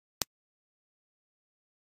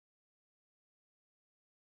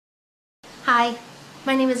Hi,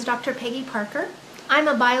 my name is Dr. Peggy Parker. I'm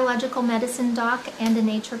a biological medicine doc and a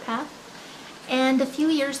naturopath. And a few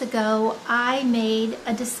years ago, I made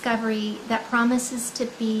a discovery that promises to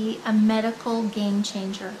be a medical game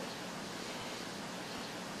changer.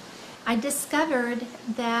 I discovered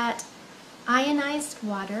that ionized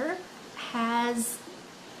water has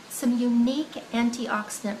some unique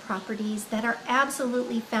antioxidant properties that are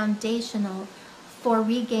absolutely foundational for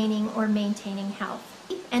regaining or maintaining health.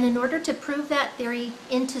 And in order to prove that theory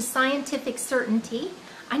into scientific certainty,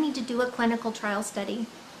 I need to do a clinical trial study.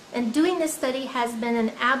 And doing this study has been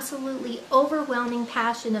an absolutely overwhelming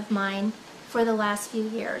passion of mine for the last few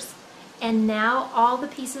years. And now all the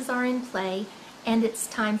pieces are in play, and it's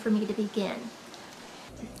time for me to begin.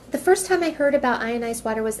 The first time I heard about ionized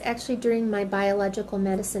water was actually during my biological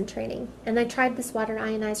medicine training. And I tried this water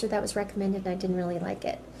ionizer that was recommended, and I didn't really like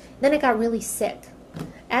it. Then I got really sick.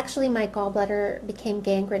 Actually, my gallbladder became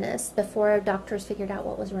gangrenous before doctors figured out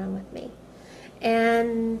what was wrong with me.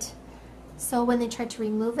 And so when they tried to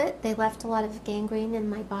remove it, they left a lot of gangrene in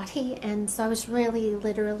my body, and so I was really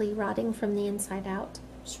literally rotting from the inside out.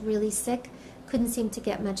 I was really sick, couldn't seem to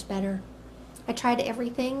get much better. I tried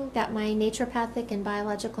everything that my naturopathic and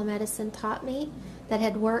biological medicine taught me that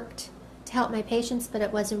had worked to help my patients, but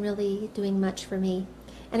it wasn't really doing much for me.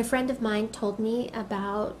 And a friend of mine told me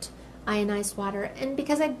about ionized water, and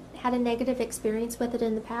because I had a negative experience with it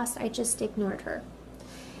in the past, I just ignored her.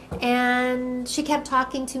 And she kept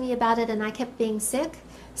talking to me about it, and I kept being sick.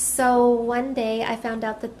 So one day I found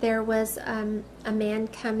out that there was a man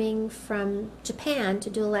coming from Japan to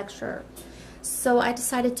do a lecture. So I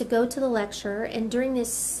decided to go to the lecture, and during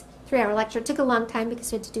this 3-hour lecture, it took a long time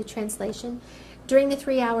because we had to do translation. During the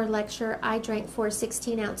 3-hour lecture, I drank 4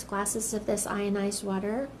 16-ounce glasses of this ionized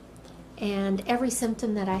water, and every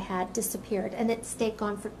symptom that I had disappeared, and it stayed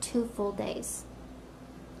gone for 2 full days.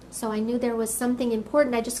 So I knew there was something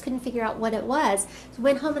important, I just couldn't figure out what it was. So I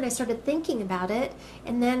went home and I started thinking about it,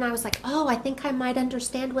 and then I was like, oh, I think I might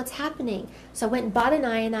understand what's happening. So I went and bought an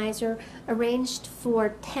ionizer, arranged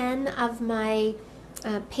for 10 of my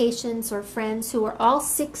patients or friends who are all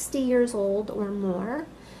 60 years old or more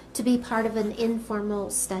to be part of an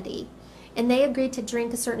informal study. And they agreed to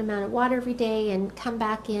drink a certain amount of water every day and come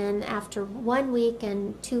back in after 1 week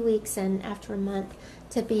and 2 weeks and after a month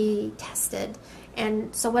to be tested.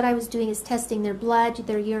 And so what I was doing is testing their blood,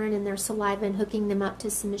 their urine, and their saliva, and hooking them up to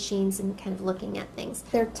some machines and kind of looking at things.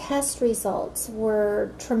 Their test results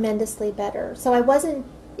were tremendously better. So it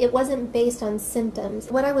wasn't based on symptoms.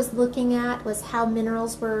 What I was looking at was how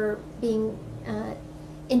minerals were being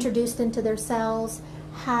introduced into their cells,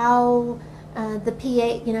 how the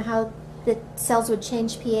pH, how the cells would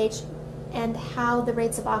change pH, and how the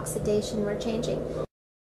rates of oxidation were changing.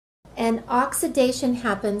 And oxidation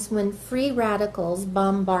happens when free radicals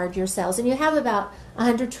bombard your cells. And you have about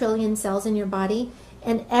 100 trillion cells in your body,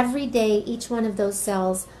 and every day each one of those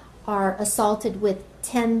cells are assaulted with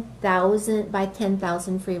 10,000 by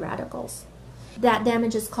 10,000 free radicals. That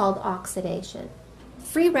damage is called oxidation.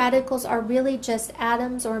 Free radicals are really just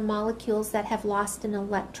atoms or molecules that have lost an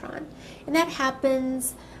electron. And that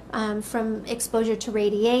happens from exposure to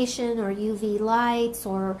radiation or UV lights,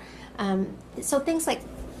 or so things like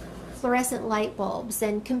fluorescent light bulbs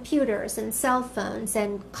and computers and cell phones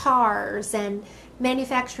and cars and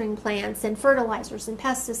manufacturing plants and fertilizers and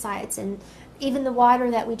pesticides, and even the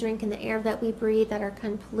water that we drink and the air that we breathe that are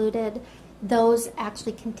kind of polluted, those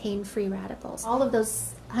actually contain free radicals. All of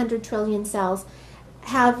those 100 trillion cells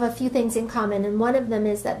have a few things in common, and one of them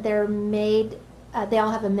is that they're made, they all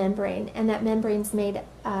have a membrane, and that membrane's made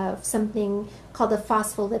of something called a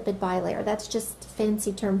phospholipid bilayer. That's just a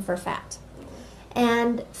fancy term for fat.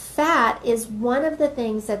 And fat is one of the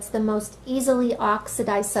things that's the most easily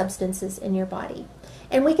oxidized substances in your body.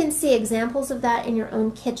 And we can see examples of that in your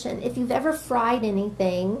own kitchen. If you've ever fried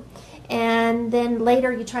anything and then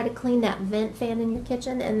later you try to clean that vent fan in your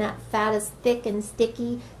kitchen and that fat is thick and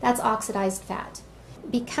sticky, that's oxidized fat.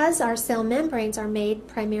 Because our cell membranes are made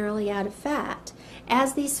primarily out of fat,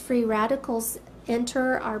 as these free radicals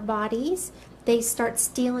enter our bodies, they start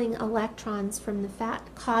stealing electrons from the fat,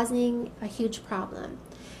 causing a huge problem.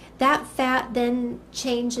 That fat then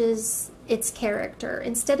changes its character.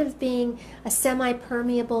 Instead of being a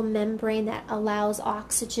semi-permeable membrane that allows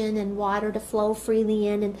oxygen and water to flow freely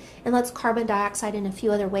in and lets carbon dioxide and a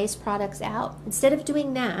few other waste products out, instead of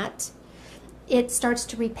doing that, it starts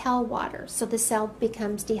to repel water, so the cell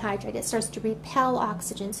becomes dehydrated. It starts to repel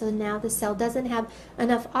oxygen, so now the cell doesn't have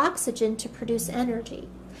enough oxygen to produce energy.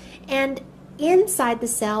 And inside the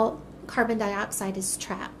cell, carbon dioxide is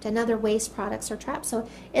trapped and other waste products are trapped, so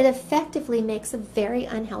it effectively makes a very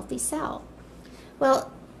unhealthy cell.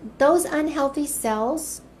 Well, those unhealthy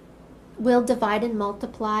cells will divide and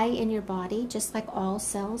multiply in your body just like all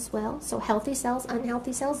cells will. So healthy cells,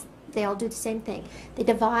 unhealthy cells, they all do the same thing. They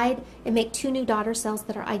divide and make two new daughter cells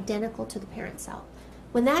that are identical to the parent cell.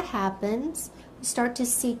 When that happens, we start to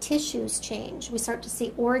see tissues change. We start to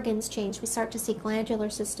see organs change. We start to see glandular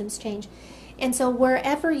systems change. And so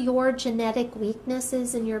wherever your genetic weakness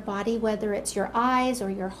is in your body, whether it's your eyes or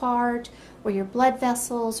your heart or your blood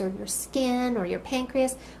vessels or your skin or your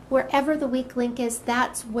pancreas, wherever the weak link is,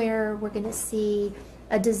 that's where we're going to see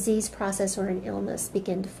a disease process or an illness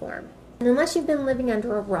begin to form. And unless you've been living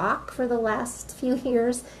under a rock for the last few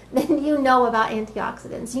years, then you know about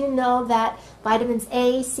antioxidants. You know that vitamins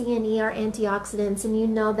A, C, and E are antioxidants, and you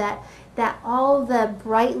know that all the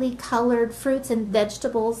brightly colored fruits and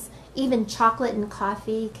vegetables, even chocolate and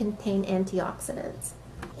coffee, contain antioxidants.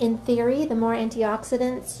 In theory, the more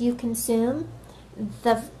antioxidants you consume,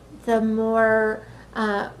 the more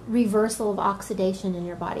reversal of oxidation in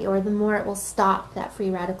your body, or the more it will stop that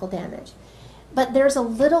free radical damage. But there's a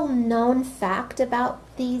little known fact about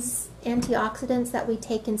these antioxidants that we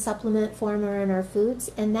take in supplement form or in our foods,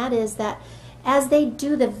 and that is that as they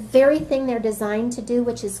do the very thing they're designed to do,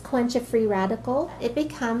 which is quench a free radical, it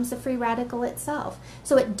becomes a free radical itself.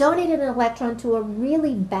 So it donated an electron to a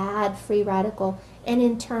really bad free radical, and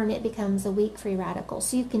in turn it becomes a weak free radical.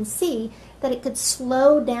 So you can see that it could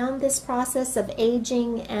slow down this process of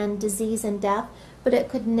aging and disease and death, but it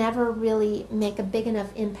could never really make a big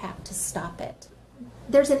enough impact to stop it.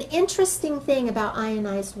 There's an interesting thing about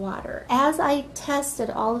ionized water. As I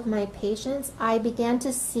tested all of my patients, I began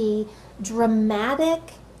to see dramatic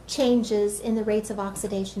changes in the rates of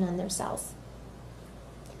oxidation on their cells.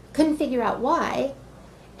 Couldn't figure out why,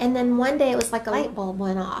 and then one day it was like a light bulb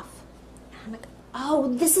went off. I'm like,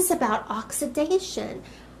 oh, this is about oxidation.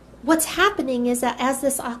 What's happening is that as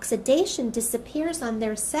this oxidation disappears on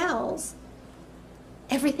their cells,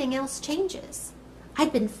 everything else changes.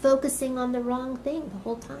 I'd been focusing on the wrong thing the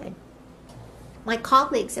whole time. My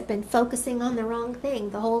colleagues have been focusing on the wrong thing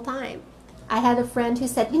the whole time. I had a friend who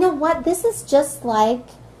said, you know what, this is just like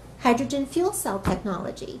hydrogen fuel cell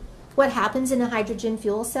technology. What happens in a hydrogen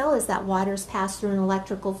fuel cell is that water's passed through an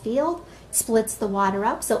electrical field, splits the water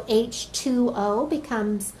up, so H2O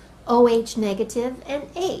becomes OH negative and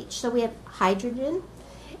H. So we have hydrogen.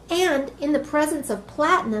 And in the presence of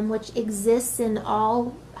platinum, which exists in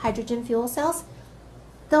all hydrogen fuel cells,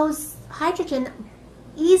 those hydrogen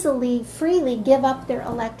easily, freely give up their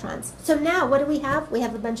electrons. So now what do we have? We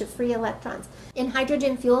have a bunch of free electrons. In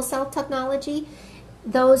hydrogen fuel cell technology,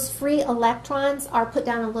 those free electrons are put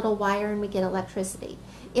down a little wire and we get electricity.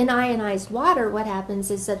 In ionized water, what happens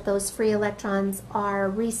is that those free electrons are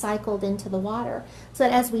recycled into the water. So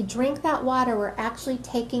that as we drink that water, we're actually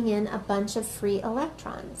taking in a bunch of free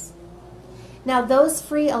electrons. Now those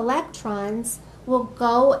free electrons will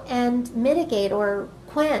go and mitigate or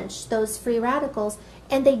quench those free radicals,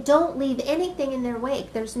 and they don't leave anything in their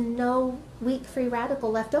wake. There's no weak free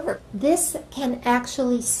radical left over. This can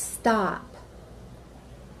actually stop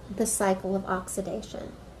the cycle of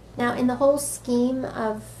oxidation. Now, in the whole scheme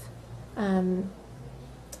of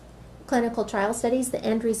clinical trial studies, the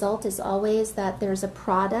end result is always that there's a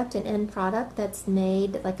product, an end product that's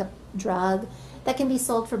made, like a drug, that can be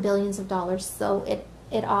sold for billions of dollars, so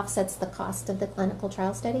it offsets the cost of the clinical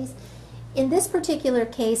trial studies. In this particular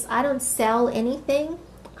case, I don't sell anything.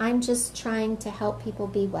 I'm just trying to help people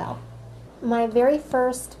be well. My very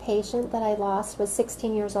first patient that I lost was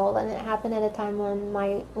 16 years old, and it happened at a time when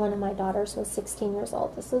one of my daughters was 16 years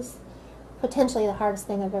old. This was potentially the hardest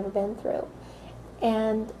thing I've ever been through.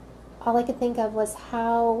 And all I could think of was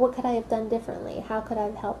what could I have done differently? How could I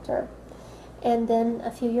have helped her? And then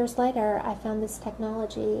a few years later, I found this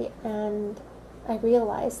technology, and I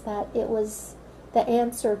realized that it was the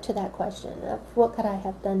answer to that question of what could I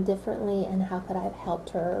have done differently and how could I have helped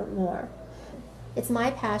her more. It's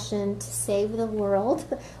my passion to save the world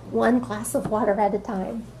one glass of water at a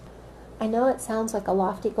time. I know it sounds like a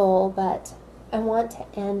lofty goal, but I want to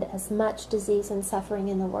end as much disease and suffering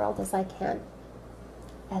in the world as I can,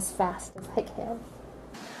 as fast as I can.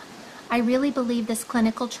 I really believe this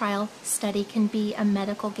clinical trial study can be a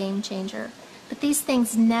medical game changer, but these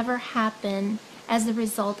things never happen as a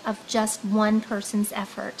result of just one person's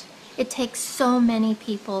effort. It takes so many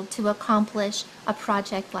people to accomplish a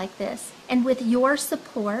project like this. And with your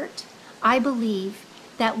support, I believe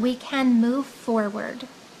that we can move forward.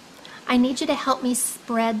 I need you to help me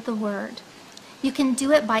spread the word. You can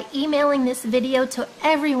do it by emailing this video to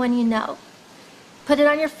everyone you know. Put it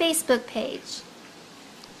on your Facebook page.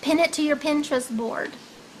 Pin it to your Pinterest board.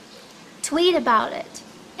 Tweet about it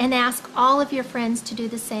and ask all of your friends to do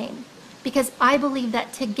the same. because I believe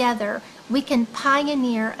that together we can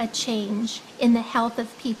pioneer a change in the health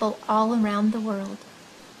of people all around the world,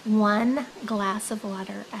 one glass of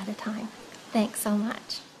water at a time. Thanks so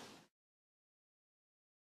much.